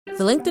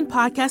The LinkedIn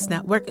Podcast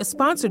Network is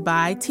sponsored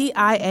by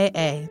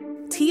TIAA.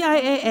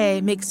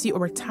 TIAA makes you a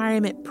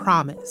retirement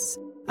promise,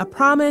 a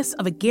promise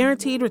of a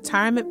guaranteed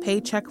retirement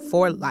paycheck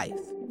for life.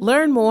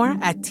 Learn more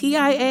at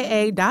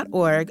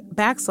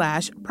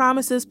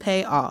TIAA.org/promises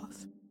pay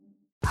off.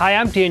 Hi,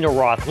 I'm Daniel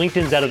Roth,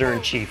 LinkedIn's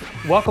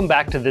editor-in-chief. Welcome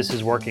back to This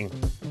Is Working.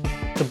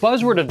 The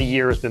buzzword of the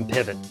year has been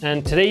pivot,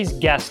 and today's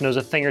guest knows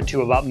a thing or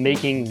two about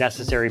making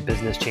necessary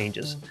business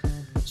changes.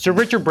 Sir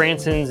Richard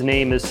Branson's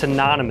name is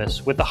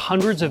synonymous with the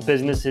hundreds of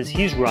businesses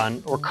he's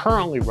run or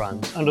currently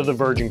runs under the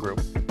Virgin Group.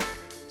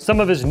 Some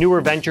of his newer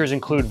ventures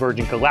include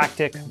Virgin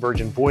Galactic,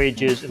 Virgin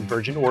Voyages, and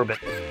Virgin Orbit.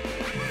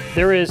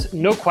 There is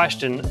no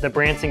question that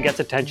Branson gets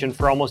attention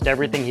for almost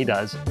everything he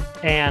does,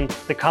 and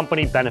the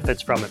company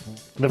benefits from it.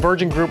 The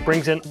Virgin Group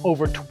brings in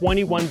over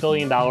 $21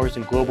 billion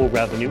in global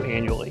revenue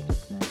annually.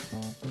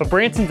 But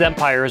Branson's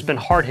empire has been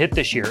hard hit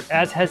this year,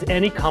 as has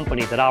any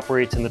company that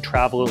operates in the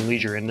travel and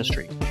leisure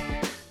industry.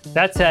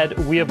 That said,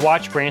 we have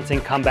watched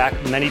Branson come back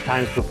many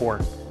times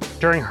before.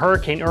 During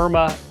Hurricane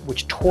Irma,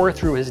 which tore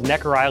through his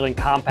Necker Island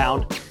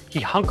compound, he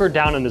hunkered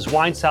down in his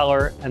wine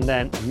cellar and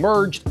then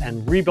emerged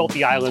and rebuilt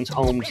the island's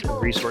homes and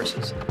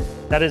resources.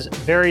 That is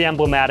very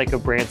emblematic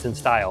of Branson's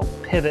style: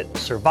 pivot,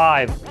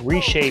 survive,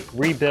 reshape,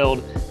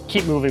 rebuild,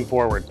 keep moving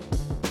forward.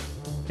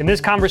 In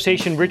this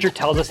conversation, Richard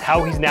tells us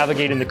how he's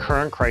navigating the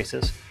current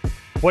crisis,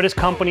 what his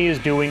company is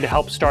doing to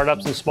help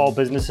startups and small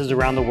businesses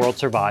around the world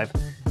survive,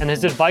 and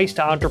his advice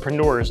to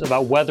entrepreneurs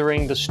about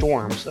weathering the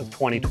storms of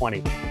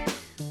 2020.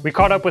 We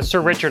caught up with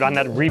Sir Richard on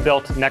that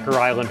rebuilt Necker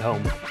Island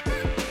home.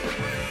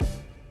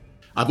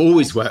 I've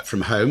always worked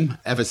from home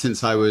ever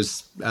since I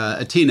was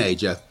a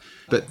teenager.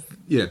 But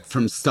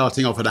from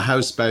starting off on a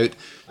houseboat,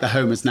 the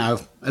home is now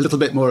a little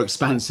bit more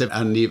expansive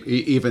and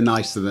even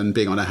nicer than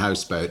being on a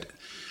houseboat.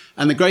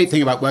 And the great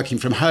thing about working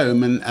from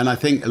home, and I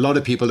think a lot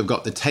of people have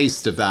got the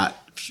taste of that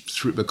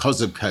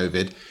because of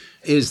COVID,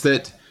 is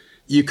that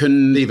you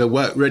can either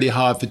work really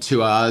hard for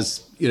 2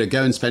 hours,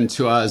 go and spend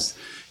 2 hours.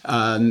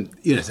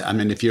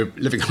 If you're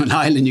living on an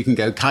island, you can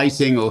go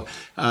kiting, or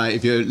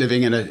if you're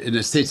living in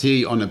a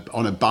city on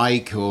a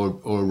bike or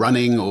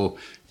running or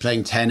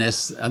playing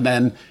tennis, and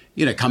then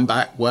come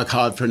back, work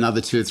hard for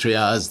another 2 or 3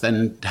 hours,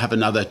 then have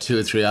another 2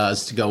 or 3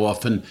 hours to go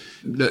off and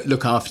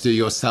look after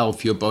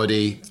yourself, your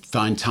body,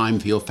 find time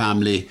for your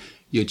family,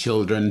 your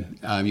children,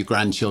 your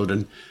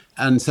grandchildren,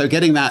 and so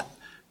getting that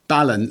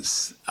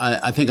balance,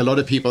 I think a lot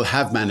of people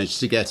have managed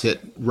to get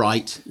it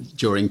right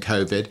during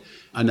COVID.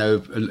 I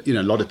know, a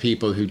lot of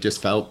people who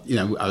just felt,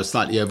 I was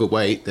slightly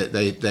overweight, that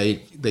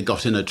they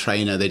got in a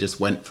trainer, they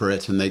just went for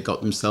it and they got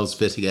themselves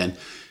fit again.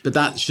 But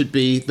that should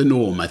be the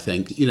norm, I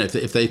think.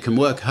 If they can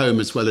work home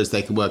as well as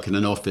they can work in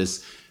an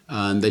office,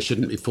 they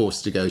shouldn't be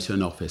forced to go to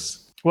an office.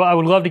 Well, I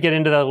would love to get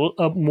into that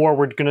more.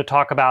 We're going to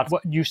talk about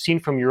what you've seen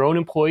from your own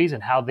employees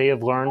and how they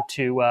have learned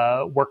to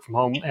work from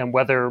home and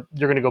whether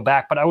you're going to go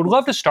back. But I would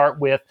love to start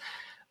with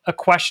a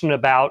question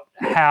about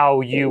how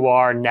you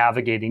are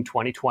navigating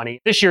 2020.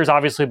 This year has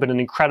obviously been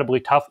an incredibly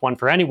tough one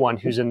for anyone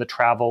who's in the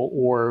travel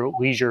or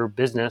leisure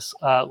business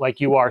like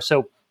you are.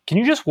 So can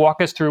you just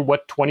walk us through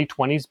what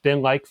 2020 has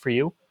been like for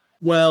you?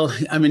 Well,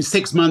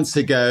 6 months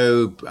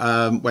ago,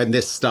 when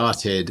this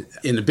started,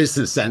 in a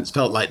business sense,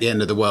 felt like the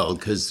end of the world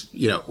because,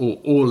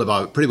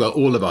 pretty well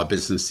all of our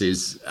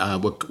businesses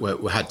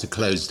were had to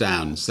close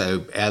down.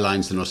 So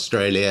airlines in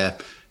Australia,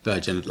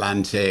 Virgin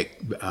Atlantic,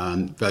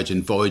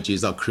 Virgin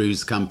Voyages, our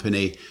cruise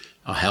company,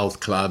 our health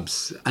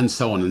clubs, and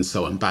so on,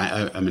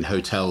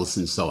 hotels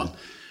and so on.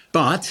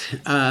 But,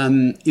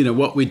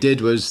 what we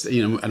did was,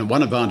 and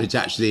one advantage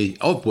actually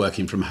of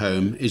working from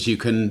home is you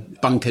can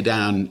bunker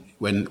down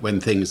when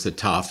things are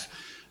tough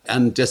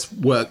and just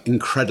work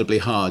incredibly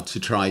hard to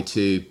try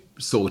to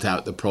sort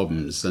out the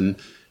problems. And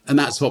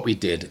that's what we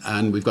did.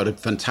 And we've got a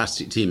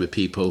fantastic team of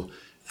people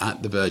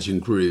at the Virgin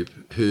Group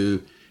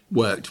who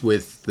worked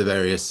with the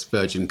various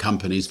Virgin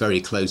companies very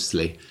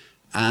closely.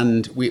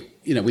 And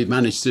we've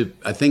managed to,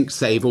 I think,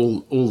 save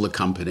all the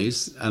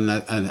companies. And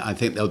I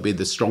think they'll be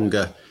the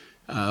stronger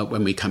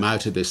when we come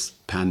out of this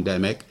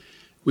pandemic.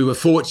 We were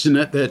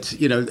fortunate that,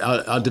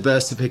 our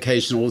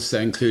diversification also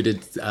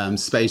included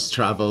space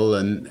travel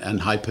and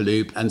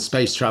Hyperloop, and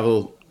space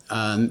travel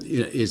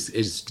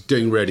is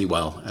doing really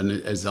well and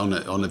is on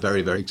a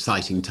very, very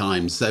exciting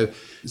time. So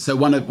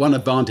one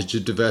advantage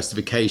of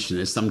diversification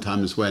is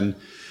sometimes when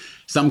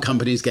some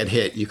companies get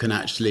hit, you can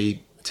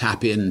actually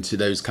tap into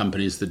those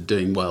companies that are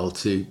doing well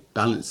to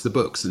balance the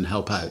books and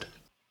help out.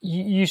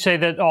 You say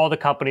that all the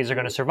companies are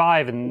going to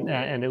survive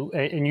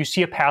and you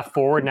see a path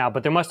forward now,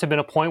 but there must have been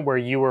a point where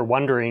you were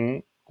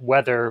wondering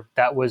whether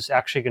that was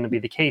actually going to be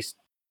the case.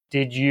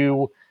 Did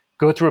you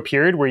go through a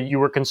period where you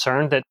were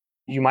concerned that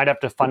you might have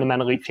to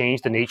fundamentally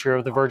change the nature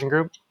of the Virgin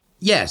Group?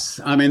 Yes.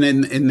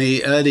 In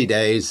the early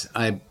days,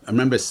 I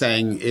remember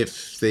saying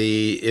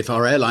if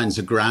our airlines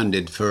are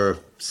grounded for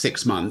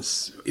 6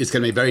 months, it's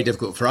going to be very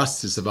difficult for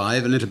us to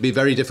survive, and it'll be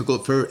very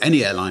difficult for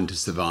any airline to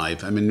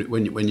survive.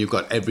 When you've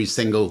got every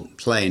single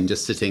plane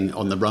just sitting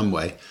on the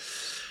runway.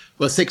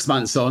 Well, 6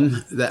 months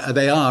on,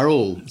 they are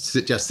all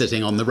just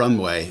sitting on the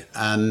runway.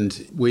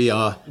 And we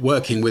are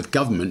working with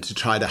government to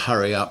try to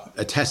hurry up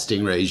a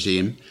testing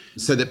regime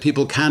so that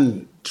people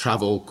can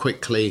travel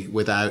quickly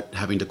without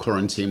having to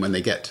quarantine when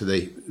they get to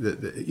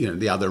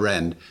the other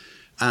end.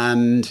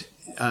 And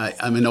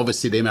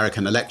obviously the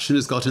American election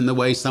has got in the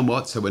way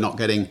somewhat, so we're not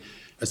getting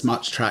as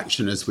much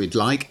traction as we'd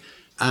like.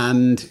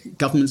 And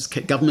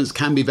governments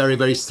can be very,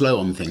 very slow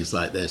on things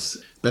like this.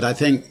 But I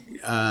think,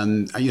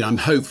 I'm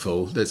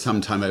hopeful that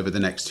sometime over the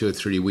next 2 or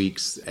 3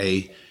 weeks,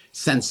 a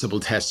sensible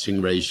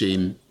testing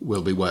regime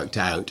will be worked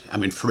out. I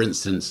mean, for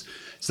instance,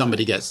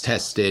 somebody gets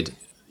tested,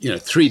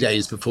 3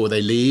 days before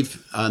they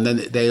leave, and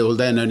then they will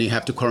then only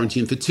have to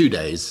quarantine for 2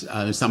 days.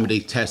 If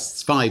somebody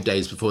tests 5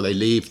 days before they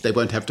leave, they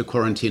won't have to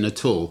quarantine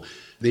at all.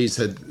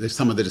 These are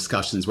some of the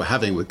discussions we're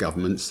having with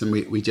governments, and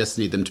we just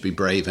need them to be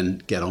brave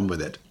and get on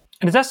with it.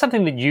 And is that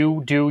something that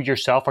you do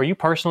yourself? Are you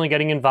personally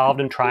getting involved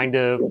in trying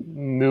to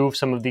move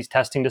some of these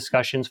testing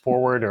discussions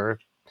forward or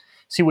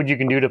see what you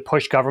can do to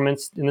push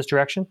governments in this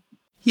direction?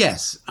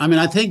 Yes.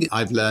 I think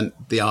I've learned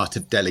the art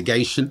of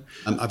delegation.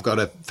 I've got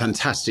a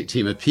fantastic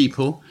team of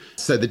people.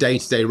 So the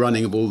day-to-day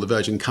running of all the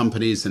Virgin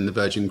companies and the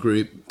Virgin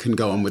Group can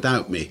go on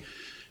without me.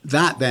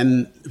 That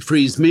then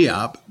frees me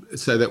up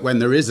so that when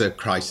there is a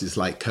crisis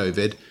like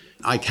COVID,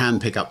 I can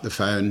pick up the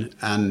phone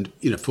and,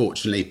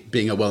 fortunately,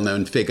 being a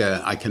well-known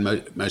figure, I can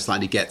most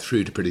likely get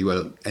through to pretty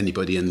well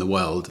anybody in the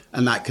world.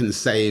 And that can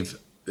save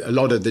a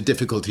lot of the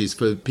difficulties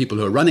for people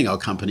who are running our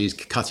companies,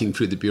 cutting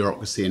through the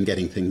bureaucracy and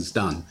getting things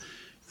done.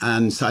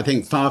 And so I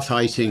think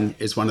firefighting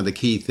is one of the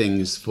key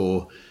things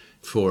for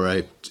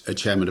a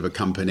chairman of a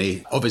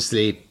company.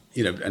 Obviously,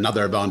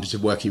 another advantage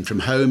of working from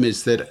home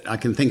is that I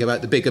can think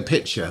about the bigger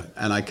picture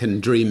and I can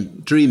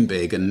dream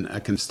big and I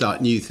can start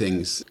new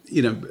things.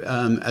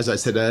 As I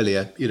said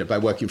earlier, by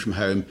working from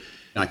home,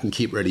 I can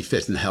keep really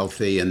fit and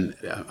healthy. And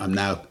I'm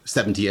now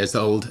 70 years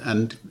old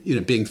and,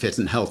 being fit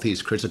and healthy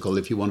is critical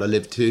if you want to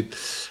live to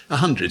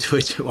 100,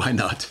 which why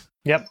not?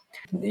 Yep.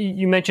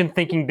 You mentioned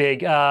thinking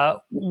big.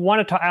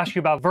 Wanted to ask you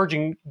about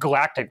Virgin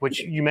Galactic,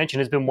 which you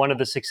mentioned has been one of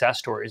the success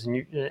stories.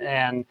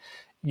 And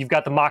you've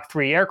got the Mach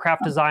 3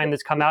 aircraft design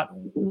that's come out.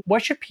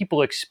 What should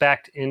people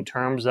expect in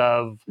terms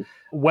of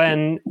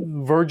when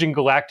Virgin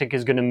Galactic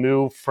is going to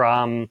move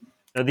from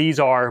these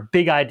are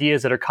big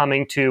ideas that are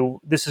coming to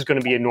this is going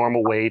to be a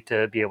normal way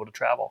to be able to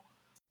travel?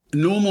 A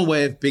normal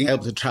way of being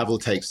able to travel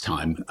takes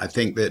time. I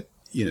think that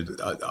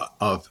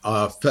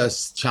our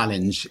first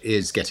challenge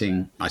is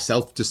getting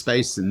myself to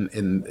space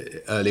in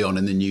early on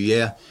in the new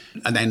year,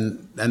 and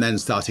then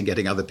starting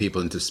getting other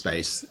people into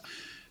space.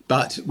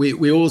 But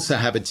we also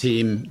have a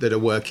team that are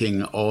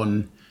working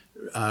on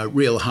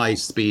real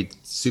high-speed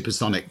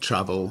supersonic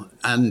travel,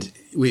 and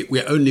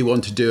we only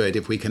want to do it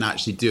if we can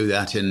actually do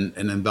that in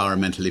an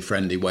environmentally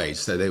friendly way.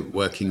 So they're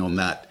working on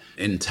that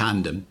in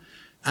tandem.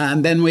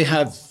 And then we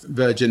have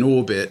Virgin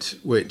Orbit,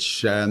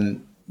 which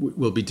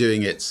will be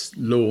doing its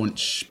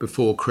launch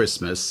before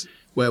Christmas,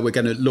 where we're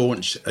going to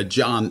launch a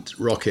giant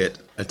rocket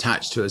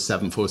attached to a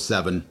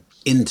 747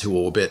 into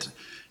orbit,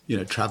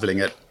 traveling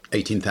at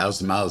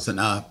 18,000 miles an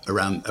hour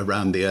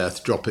around the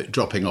Earth,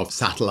 dropping off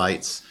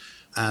satellites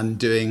and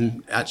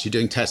doing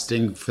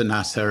testing for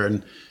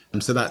NASA.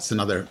 And so that's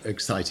another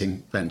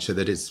exciting venture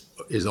that is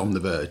on the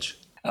verge.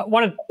 I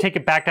want to take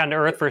it back down to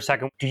earth for a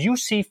second. Do you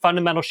see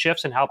fundamental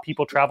shifts in how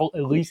people travel,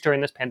 at least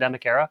during this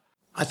pandemic era?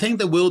 I think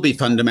there will be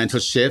fundamental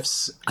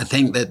shifts. I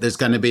think that there's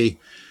going to be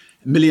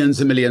millions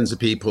and millions of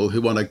people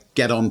who want to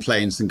get on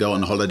planes and go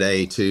on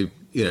holiday to,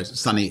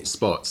 sunny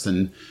spots.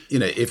 And,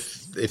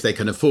 if they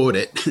can afford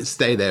it,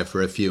 stay there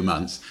for a few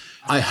months.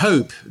 I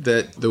hope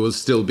that there will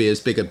still be as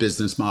big a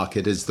business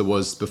market as there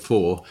was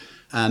before.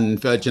 And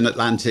Virgin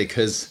Atlantic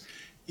has,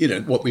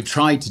 what we've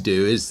tried to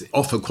do is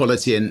offer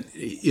quality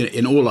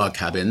in all our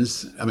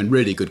cabins. I mean,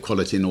 really good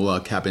quality in all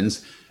our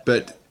cabins,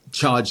 but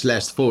charge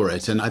less for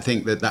it. And I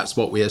think that that's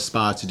what we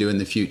aspire to do in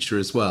the future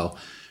as well.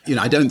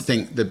 I don't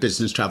think that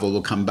business travel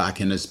will come back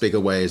in as big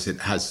a way as it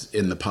has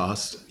in the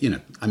past.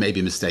 I may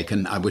be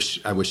mistaken. I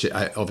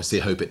obviously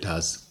hope it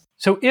does.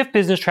 So if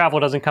business travel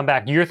doesn't come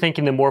back, you're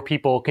thinking the more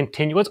people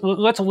continue.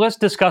 Let's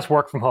discuss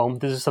work from home.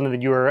 This is something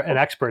that you are an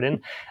expert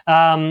in.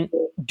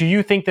 Do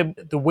you think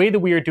that the way that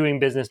we are doing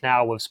business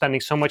now, with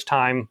spending so much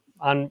time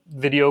on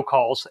video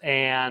calls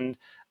and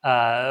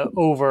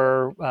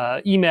over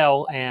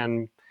email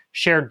and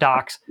shared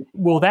docs,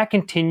 will that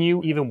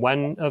continue even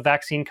when a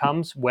vaccine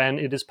comes, when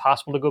it is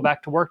possible to go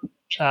back to work?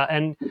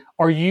 And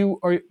are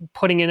you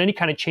putting in any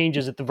kind of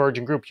changes at the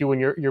Virgin Group, you and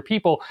your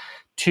people,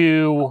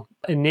 to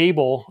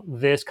enable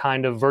this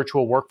kind of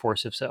virtual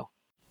workforce, if so?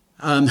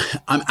 I'm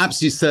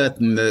absolutely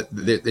certain that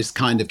this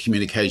kind of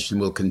communication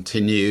will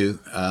continue.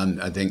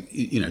 I think,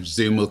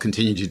 Zoom will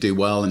continue to do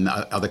well and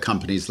other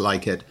companies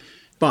like it.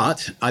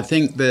 But I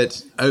think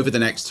that over the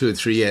next 2 or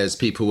 3 years,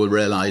 people will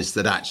realize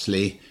that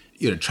actually,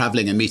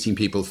 traveling and meeting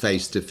people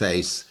face to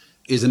face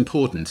is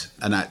important.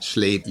 And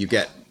actually you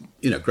get,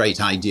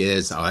 great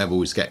ideas. I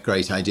always get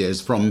great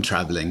ideas from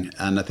traveling.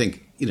 And I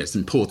think, it's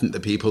important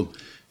that people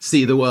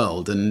see the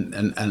world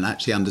and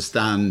actually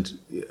understand,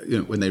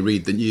 when they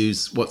read the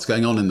news, what's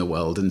going on in the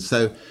world. And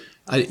so,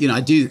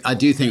 I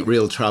do think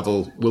real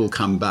travel will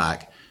come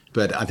back,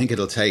 but I think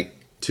it'll take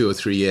 2 or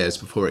 3 years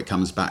before it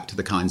comes back to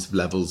the kinds of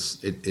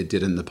levels it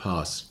did in the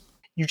past.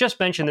 You just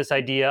mentioned this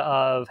idea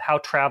of how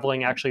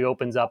traveling actually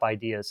opens up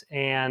ideas.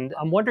 And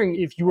I'm wondering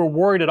if you were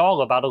worried at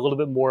all about a little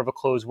bit more of a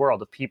closed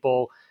world of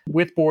people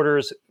with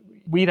borders.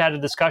 We'd had a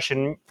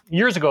discussion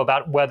years ago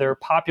about whether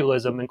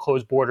populism and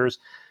closed borders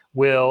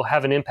will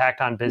have an impact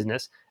on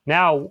business.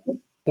 Now,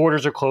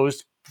 borders are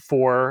closed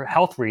for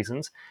health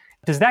reasons.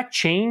 Does that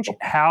change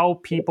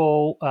how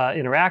people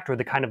interact or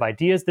the kind of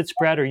ideas that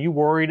spread? Are you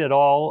worried at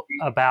all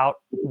about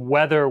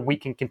whether we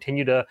can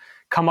continue to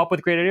come up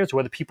with great ideas, or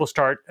whether people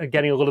start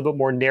getting a little bit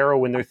more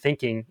narrow in their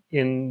thinking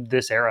in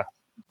this era?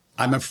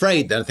 I'm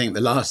afraid that I think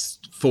the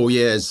last 4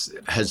 years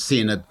has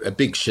seen a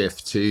big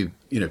shift to,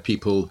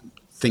 people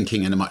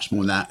thinking in a much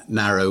more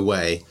narrow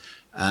way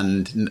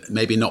and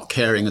maybe not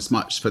caring as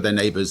much for their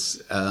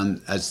neighbours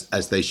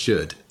as they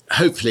should.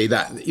 Hopefully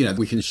that,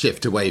 we can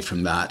shift away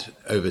from that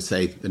over,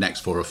 say, the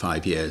next 4 or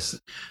 5 years.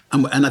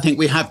 And I think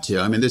we have to.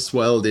 I mean, this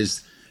world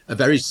is a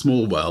very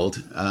small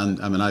world.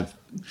 I've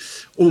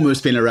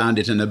almost been around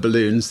it in a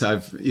balloon,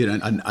 so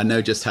I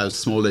know just how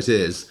small it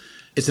is.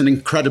 It's an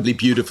incredibly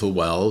beautiful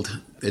world.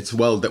 It's a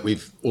world that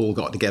we've all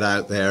got to get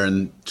out there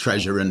and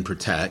treasure and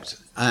protect.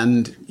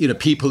 And,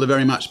 people are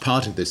very much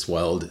part of this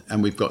world,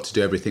 and we've got to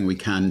do everything we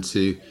can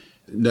to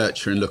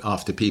nurture and look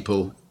after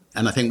people.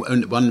 And I think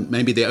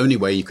maybe the only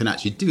way you can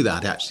actually do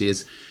that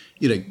is,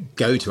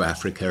 go to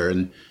Africa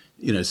and,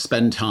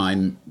 spend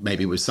time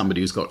maybe with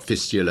somebody who's got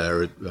fistula,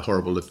 or a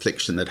horrible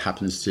affliction that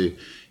happens to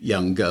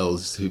young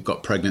girls who've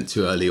got pregnant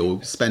too early,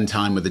 or spend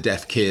time with a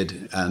deaf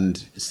kid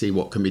and see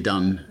what can be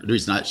done. The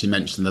reason I actually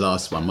mentioned the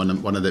last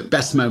one of the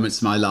best moments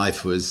of my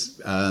life was,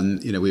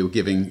 we were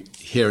giving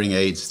hearing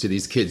aids to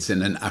these kids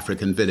in an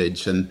African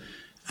village,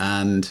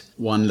 and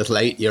one little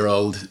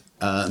 8-year-old,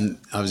 I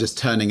was just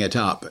turning it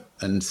up,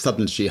 and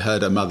suddenly she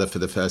heard her mother for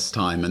the first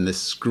time, and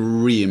this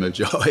scream of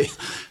joy.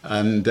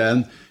 And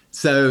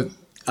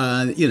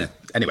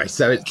anyway,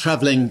 so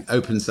traveling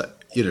opens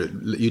up,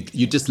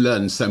 you just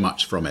learn so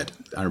much from it.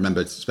 I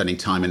remember spending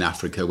time in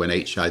Africa when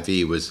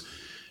HIV was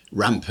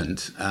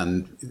rampant,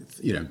 and,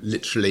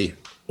 literally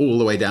all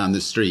the way down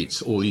the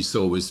streets, all you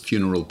saw was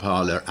funeral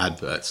parlor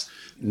adverts,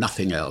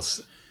 nothing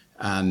else.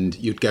 And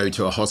you'd go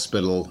to a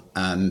hospital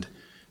and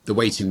the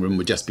waiting room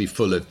would just be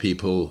full of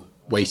people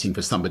waiting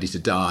for somebody to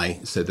die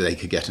so that they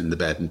could get in the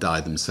bed and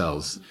die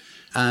themselves.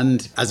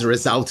 And as a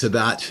result of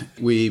that,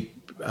 we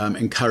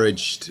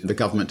encouraged the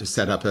government to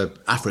set up an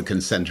African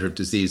Centre of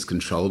Disease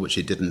Control, which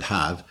it didn't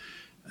have.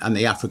 And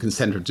the African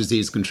Centre of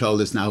Disease Control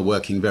is now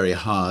working very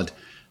hard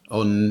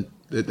on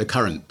the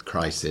current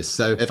crisis.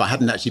 So if I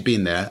hadn't actually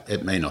been there,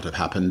 it may not have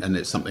happened, and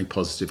it's something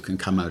positive can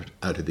come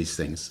out of these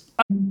things.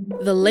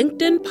 The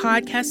LinkedIn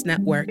Podcast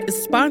Network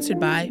is sponsored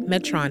by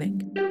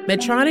Medtronic.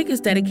 Medtronic is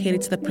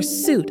dedicated to the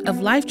pursuit of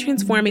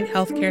life-transforming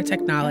healthcare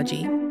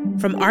technology.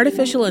 From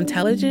artificial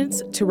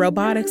intelligence to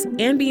robotics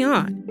and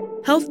beyond,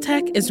 health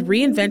tech is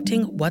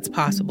reinventing what's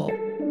possible.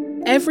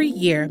 Every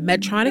year,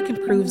 Medtronic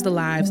improves the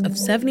lives of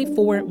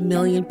 74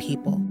 million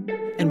people,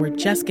 and we're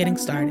just getting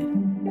started.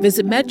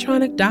 Visit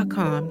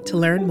Medtronic.com to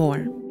learn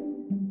more.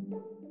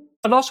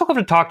 I'd also love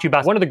to talk to you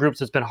about one of the groups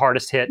that's been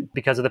hardest hit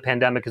because of the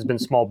pandemic has been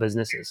small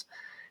businesses.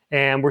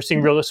 And we're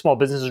seeing really small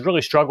businesses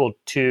really struggle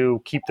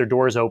to keep their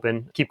doors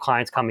open, keep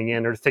clients coming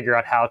in, or to figure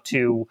out how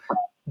to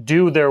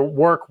do their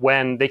work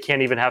when they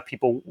can't even have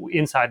people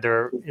inside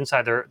their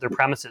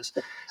premises.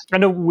 I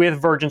know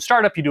with Virgin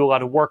Startup, you do a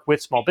lot of work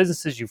with small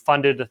businesses. You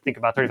funded, I think,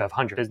 about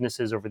 3,500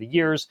 businesses over the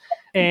years.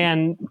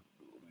 And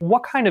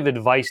what kind of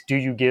advice do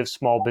you give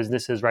small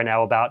businesses right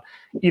now about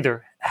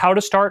either how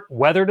to start,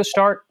 whether to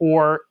start,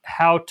 or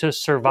how to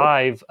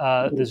survive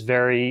this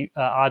very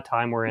odd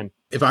time we're in?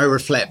 If I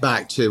reflect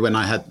back to when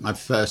I had my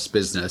first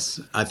business,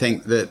 I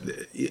think that,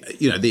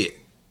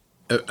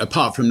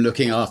 apart from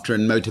looking after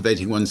and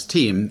motivating one's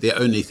team, the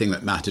only thing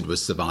that mattered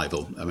was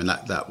survival. I mean,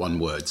 that one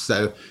word.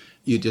 So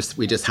we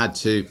just had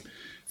to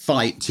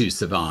fight to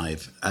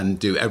survive and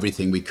do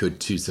everything we could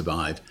to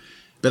survive.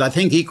 But I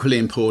think equally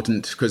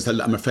important, because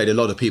I'm afraid a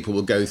lot of people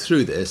will go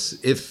through this,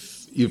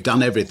 if you've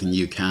done everything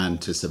you can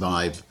to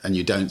survive and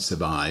you don't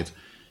survive,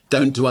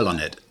 don't dwell on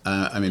it.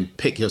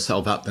 Pick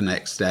yourself up the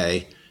next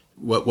day,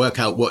 work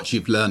out what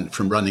you've learned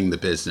from running the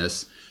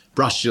business,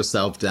 brush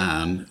yourself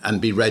down,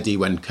 and be ready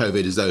when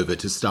COVID is over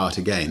to start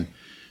again.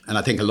 And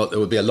I think there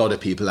will be a lot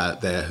of people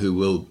out there who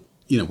will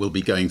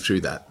be going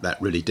through that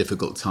really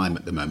difficult time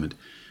at the moment.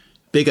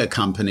 Bigger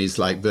companies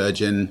like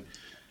Virgin,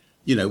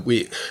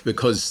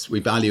 because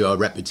we value our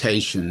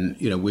reputation,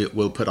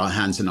 we'll put our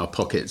hands in our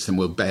pockets and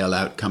we'll bail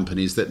out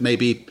companies that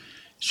maybe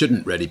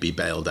shouldn't really be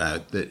bailed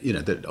out,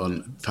 that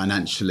on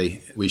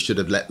financially we should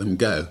have let them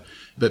go.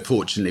 But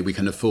fortunately, we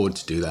can afford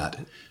to do that.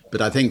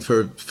 But I think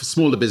for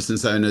smaller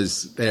business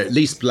owners, they're at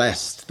least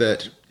blessed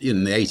that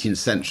in the 18th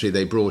century,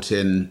 they brought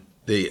in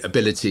the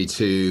ability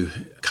to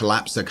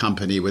collapse a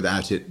company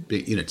without it,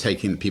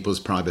 taking people's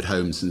private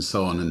homes and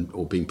so on,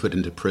 or being put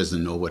into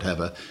prison or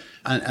whatever.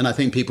 And I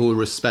think people will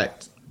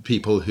respect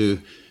people who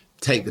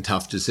take the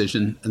tough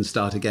decision and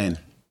start again.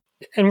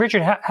 And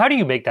Richard, how do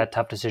you make that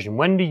tough decision?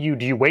 When do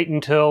you wait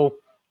until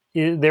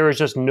there is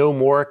just no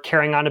more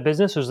carrying on a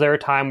business? Or is there a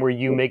time where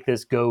you make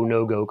this go,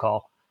 no go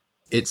call?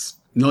 It's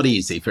not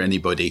easy for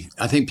anybody.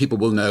 I think people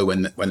will know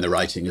when the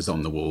writing is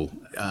on the wall.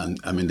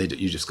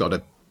 You just got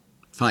to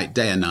fight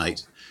day and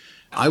night.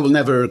 I will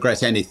never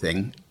regret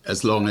anything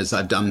as long as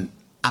I've done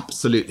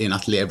absolutely and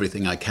utterly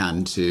everything I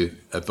can to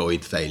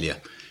avoid failure.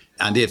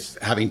 And if,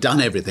 having done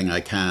everything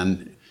I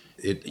can,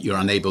 you're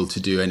unable to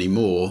do any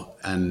more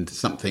and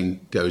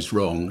something goes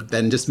wrong,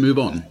 then just move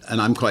on.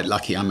 And I'm quite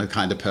lucky. I'm the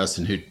kind of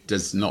person who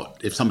does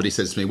not, if somebody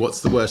says to me,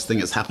 what's the worst thing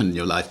that's happened in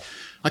your life?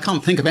 I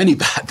can't think of any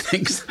bad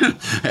things.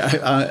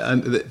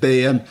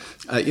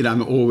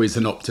 I'm always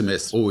an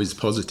optimist, always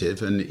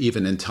positive, and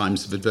even in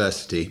times of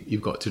adversity,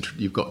 you've got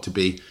to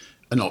be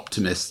an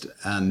optimist,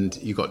 and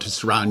you've got to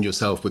surround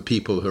yourself with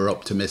people who are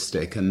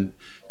optimistic and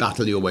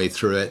battle your way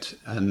through it,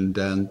 and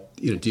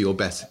do your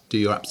best, do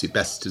your absolute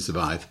best to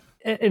survive.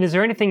 And is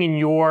there anything in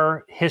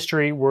your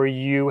history where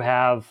you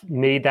have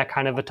made that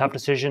kind of a tough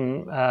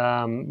decision,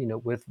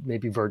 with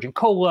maybe Virgin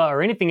Cola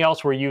or anything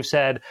else where you've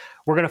said,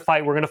 we're going to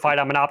fight,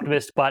 I'm an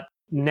optimist, but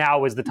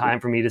now is the time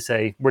for me to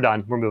say, we're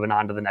done, we're moving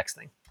on to the next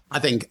thing? I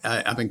think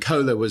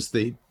Cola was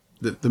the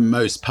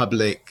most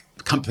public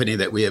company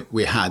that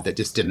we had that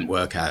just didn't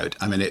work out.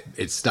 I mean,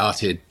 it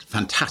started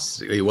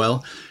fantastically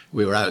well.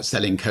 We were out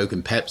selling Coke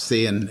and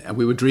Pepsi, and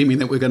we were dreaming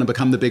that we were going to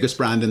become the biggest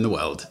brand in the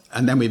world.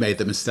 And then we made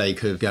the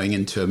mistake of going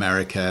into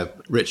America,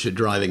 Richard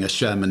driving a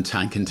Sherman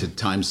tank into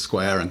Times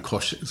Square and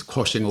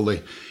quashing all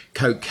the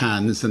Coke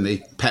cans and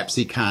the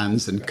Pepsi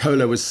cans, and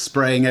Cola was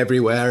spraying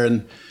everywhere,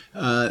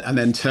 and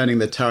then turning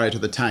the turret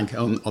of the tank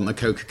on the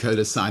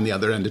Coca-Cola sign the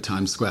other end of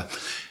Times Square.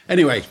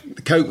 Anyway,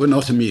 the Coke were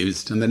not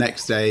amused, and the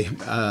next day,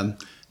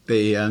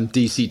 the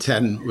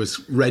DC-10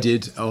 was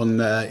readied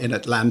in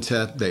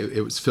Atlanta.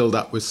 It was filled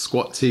up with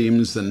SWAT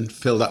teams and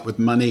filled up with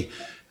money.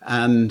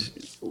 And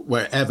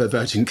wherever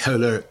Virgin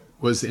Cola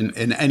was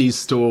in any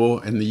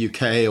store in the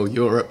UK or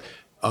Europe,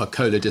 our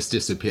cola just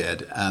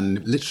disappeared.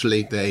 And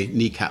literally, they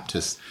kneecapped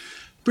us.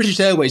 British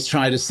Airways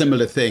tried a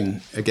similar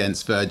thing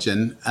against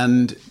Virgin.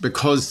 And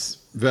because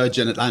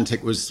Virgin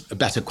Atlantic was a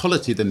better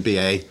quality than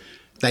BA,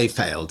 they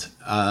failed.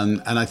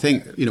 And I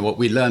think, what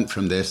we learned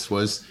from this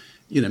was,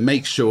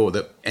 make sure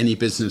that any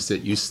business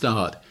that you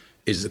start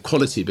is a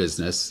quality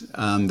business,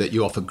 that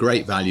you offer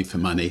great value for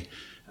money,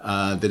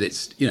 that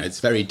it's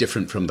very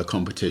different from the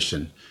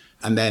competition.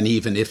 And then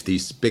even if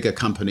these bigger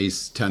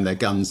companies turn their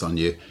guns on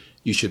you,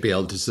 you should be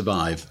able to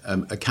survive.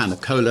 A can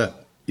of cola,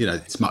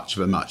 it's much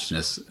of a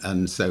muchness.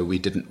 And so we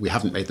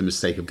haven't made the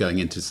mistake of going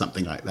into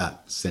something like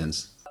that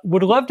since.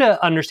 Would love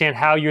to understand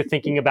how you're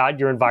thinking about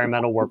your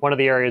environmental work. One of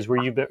the areas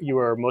where you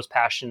are most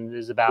passionate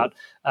is about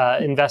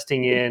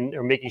investing in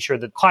or making sure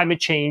that climate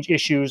change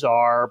issues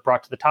are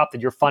brought to the top, that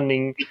you're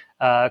funding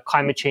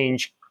climate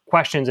change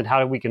questions and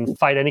how we can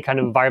fight any kind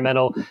of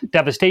environmental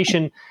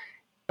devastation.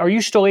 Are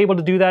you still able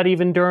to do that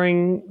even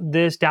during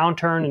this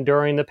downturn and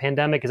during the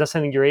pandemic? Is that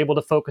something you're able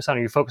to focus on?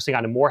 Are you focusing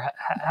on it more?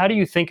 How do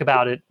you think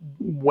about it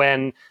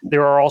when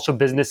there are also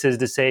businesses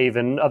to save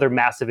and other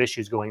massive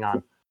issues going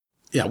on?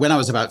 Yeah, when I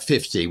was about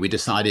 50, we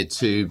decided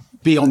to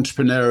be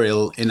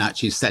entrepreneurial in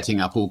actually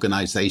setting up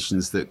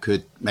organizations that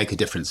could make a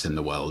difference in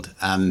the world.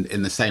 And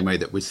in the same way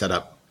that we set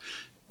up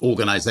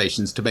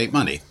organizations to make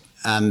money.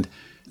 And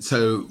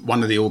so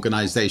one of the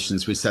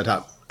organizations we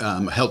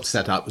helped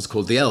set up was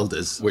called The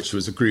Elders, which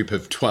was a group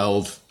of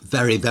 12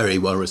 very, very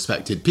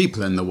well-respected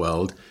people in the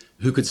world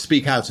who could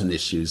speak out on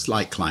issues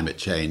like climate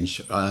change,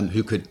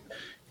 who could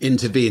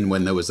intervene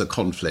when there was a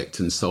conflict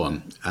and so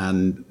on.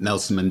 And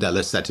Nelson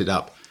Mandela set it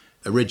up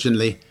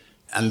originally,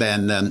 and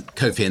then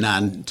Kofi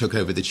Annan took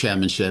over the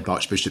chairmanship,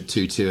 Archbishop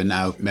Tutu, and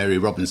now Mary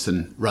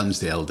Robinson runs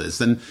The Elders.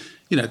 And,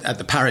 at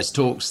the Paris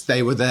talks,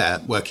 they were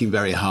there working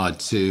very hard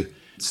to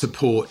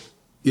support,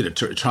 to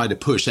try to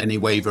push any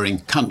wavering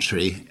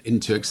country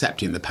into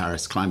accepting the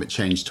Paris climate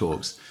change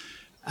talks.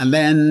 And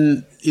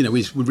then,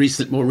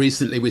 more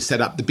recently, we set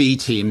up the B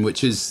Team,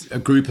 which is a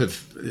group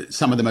of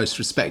some of the most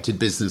respected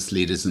business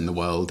leaders in the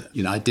world.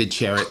 I did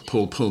chair it,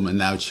 Paul Pullman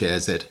now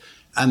chairs it.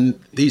 And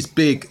these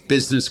big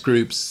business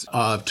groups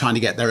are trying to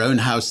get their own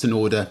house in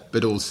order,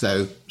 but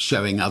also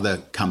showing other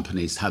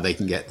companies how they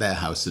can get their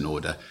house in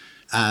order.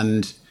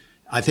 And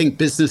I think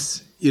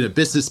business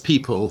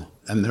people,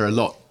 and there are a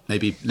lot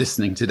maybe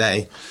listening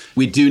today,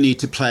 we do need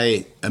to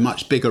play a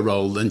much bigger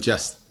role than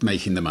just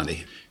making the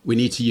money. We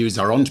need to use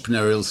our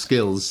entrepreneurial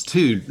skills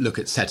to look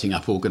at setting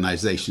up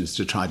organizations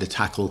to try to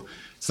tackle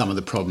some of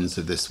the problems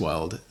of this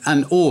world,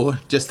 or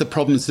just the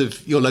problems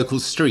of your local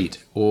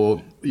street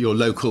or your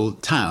local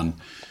town.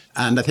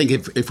 And I think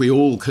if we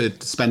all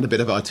could spend a bit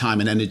of our time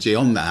and energy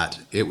on that,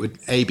 it would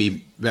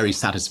be very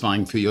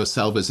satisfying for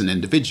yourself as an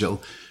individual.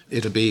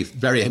 It'll be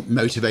very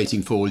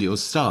motivating for all your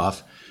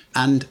staff.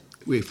 And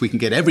if we can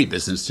get every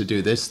business to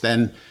do this,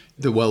 then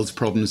the world's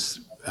problems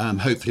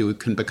hopefully we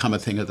can become a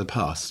thing of the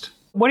past.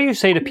 What do you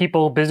say to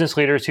people, business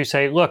leaders who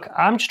say, look,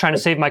 I'm just trying to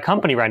save my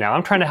company right now.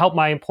 I'm trying to help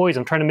my employees.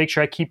 I'm trying to make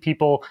sure I keep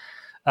people,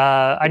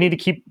 I need to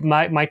keep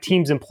my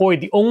teams employed.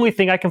 The only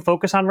thing I can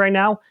focus on right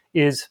now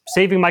is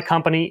saving my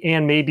company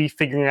and maybe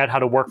figuring out how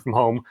to work from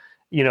home,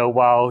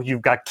 while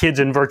you've got kids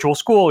in virtual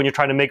school and you're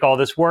trying to make all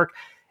this work.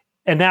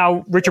 And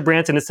now Richard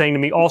Branson is saying to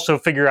me, also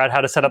figure out how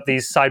to set up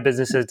these side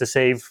businesses to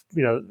save,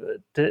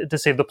 to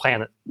save the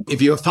planet.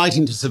 If you're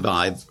fighting to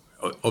survive,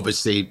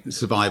 obviously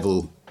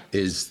survival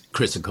is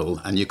critical,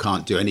 and you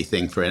can't do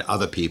anything for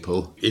other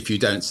people if you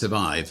don't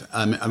survive.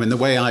 The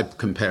way I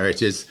compare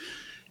it is,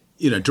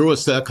 draw a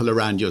circle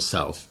around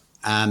yourself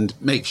and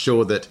make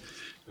sure that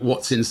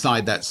what's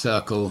inside that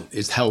circle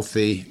is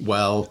healthy,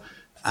 well,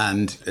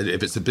 and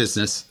if it's a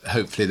business,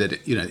 hopefully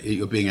that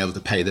you're being able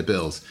to pay the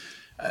bills.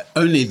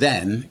 Only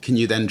then can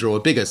you then draw a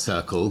bigger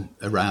circle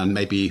around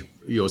maybe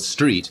your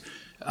street,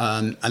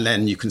 and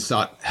then you can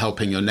start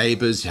helping your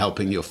neighbors,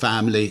 helping your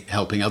family,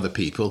 helping other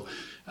people.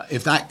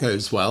 If that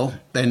goes well,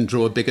 then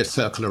draw a bigger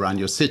circle around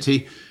your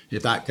city.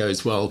 If that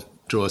goes well,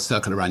 draw a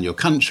circle around your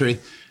country.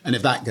 And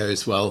if that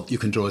goes well, you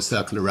can draw a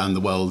circle around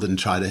the world and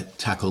try to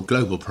tackle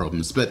global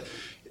problems. But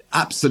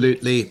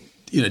absolutely,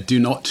 do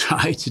not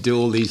try to do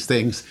all these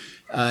things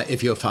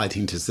if you're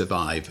fighting to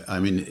survive.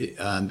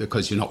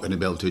 Because you're not going to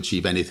be able to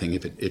achieve anything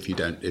if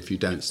you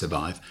don't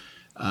survive.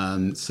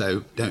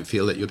 So don't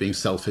feel that you're being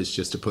selfish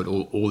just to put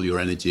all your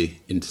energy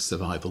into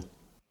survival.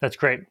 That's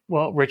great.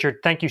 Well, Richard,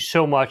 thank you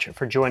so much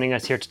for joining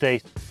us here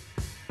today.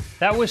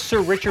 That was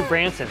Sir Richard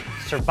Branson.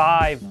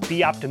 Survive,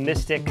 be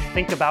optimistic,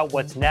 think about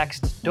what's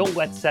next, don't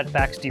let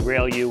setbacks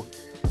derail you.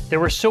 There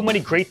were so many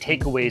great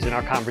takeaways in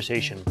our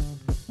conversation.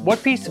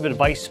 What piece of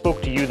advice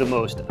spoke to you the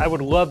most? I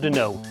would love to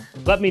know.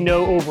 Let me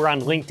know over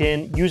on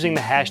LinkedIn using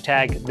the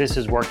hashtag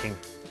 #ThisIsWorking.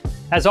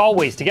 As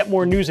always, to get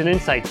more news and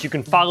insights, you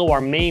can follow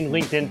our main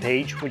LinkedIn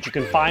page, which you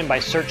can find by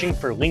searching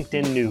for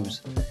LinkedIn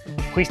News.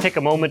 Please take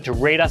a moment to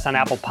rate us on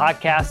Apple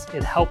Podcasts.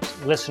 It helps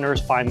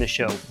listeners find the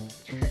show.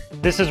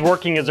 This is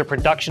Working as a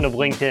production of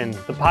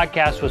LinkedIn. The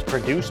podcast was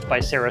produced by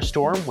Sarah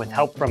Storm with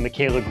help from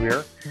Michaela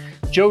Greer.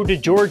 Joe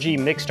DeGiorgi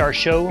mixed our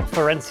show.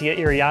 Florencia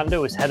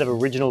Iriando is head of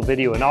original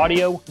video and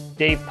audio.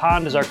 Dave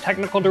Pond is our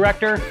technical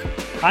director.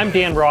 I'm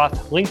Dan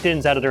Roth,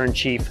 LinkedIn's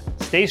editor-in-chief.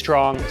 Stay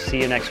strong.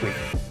 See you next week.